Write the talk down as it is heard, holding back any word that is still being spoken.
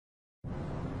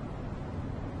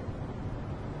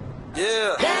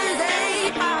Yeah. There's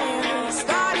a fire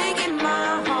starting in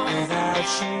my heart without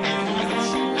you.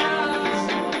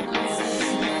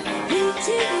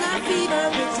 Heating my fever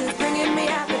pitch is bringing me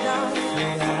out the dark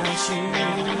without you.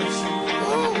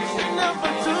 Ooh, you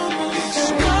never do me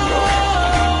so.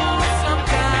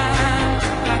 Sometimes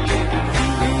I can't believe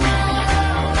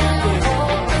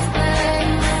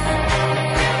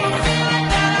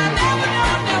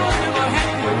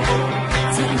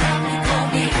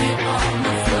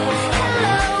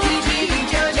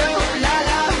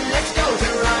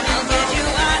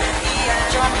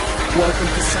welcome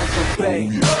to Central Bay.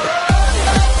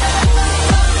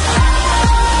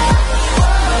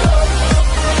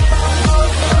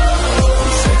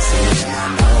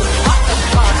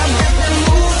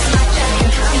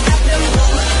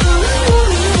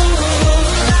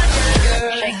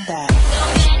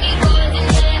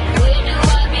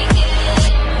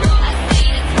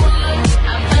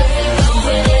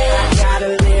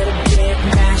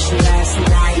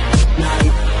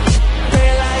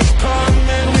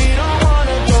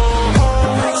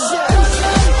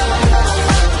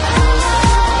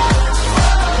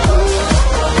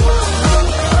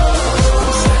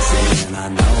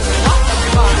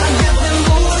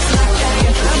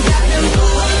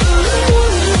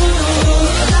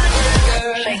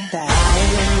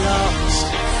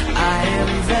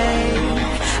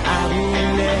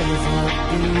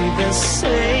 The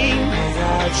same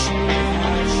without you,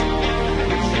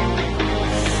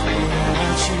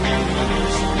 without you.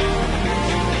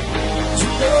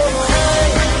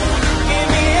 Give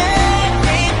me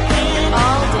everything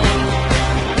all day.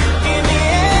 Give me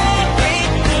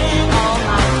everything all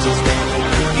night. Just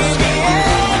give me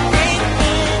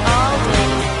everything all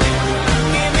day.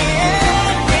 Give me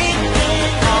everything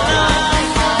all night.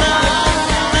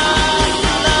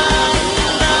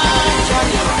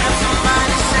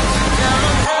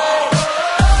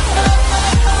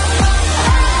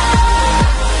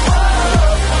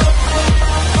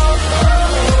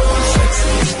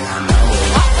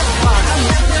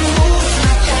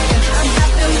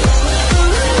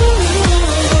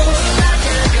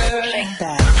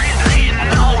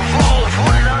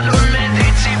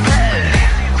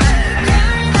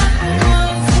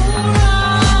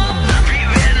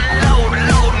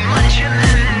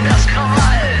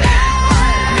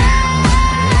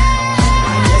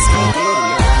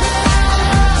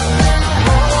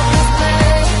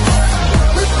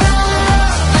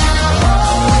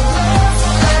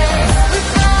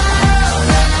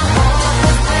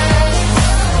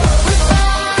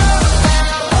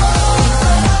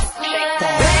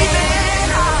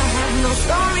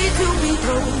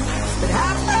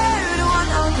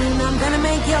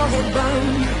 Your head burn.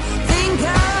 Think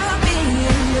of me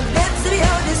in the depths of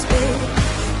your despair.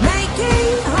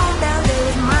 Making home down there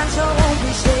with mine sure won't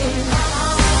be shared.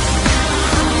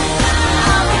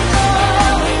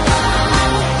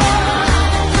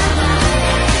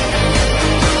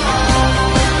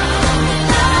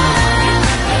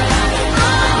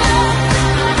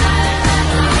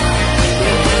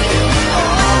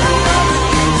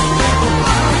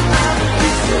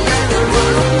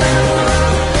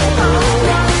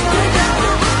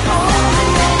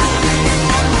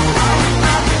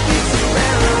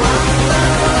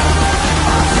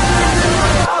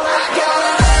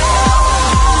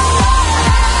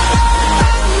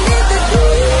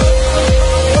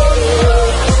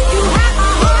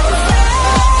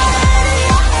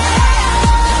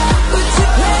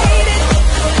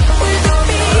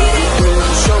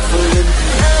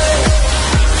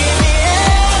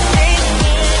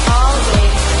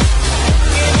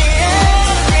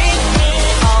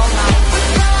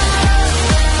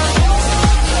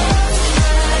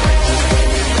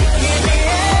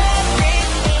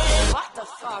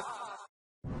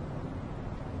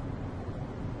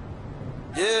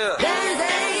 Yeah. There's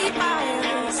a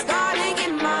fire starting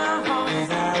in my heart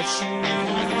without you.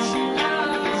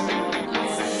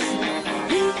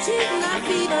 Heating my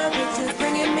fever pitch is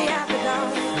bringing me out the dark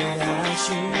without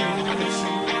you.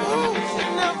 Ooh, you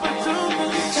never do me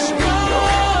so.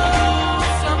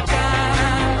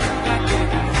 Sometimes I can't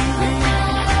believe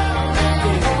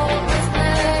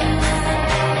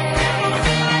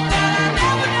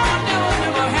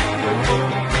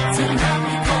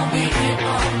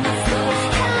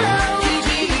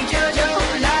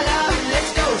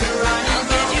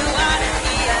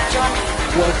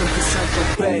welcome to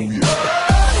Central Bay.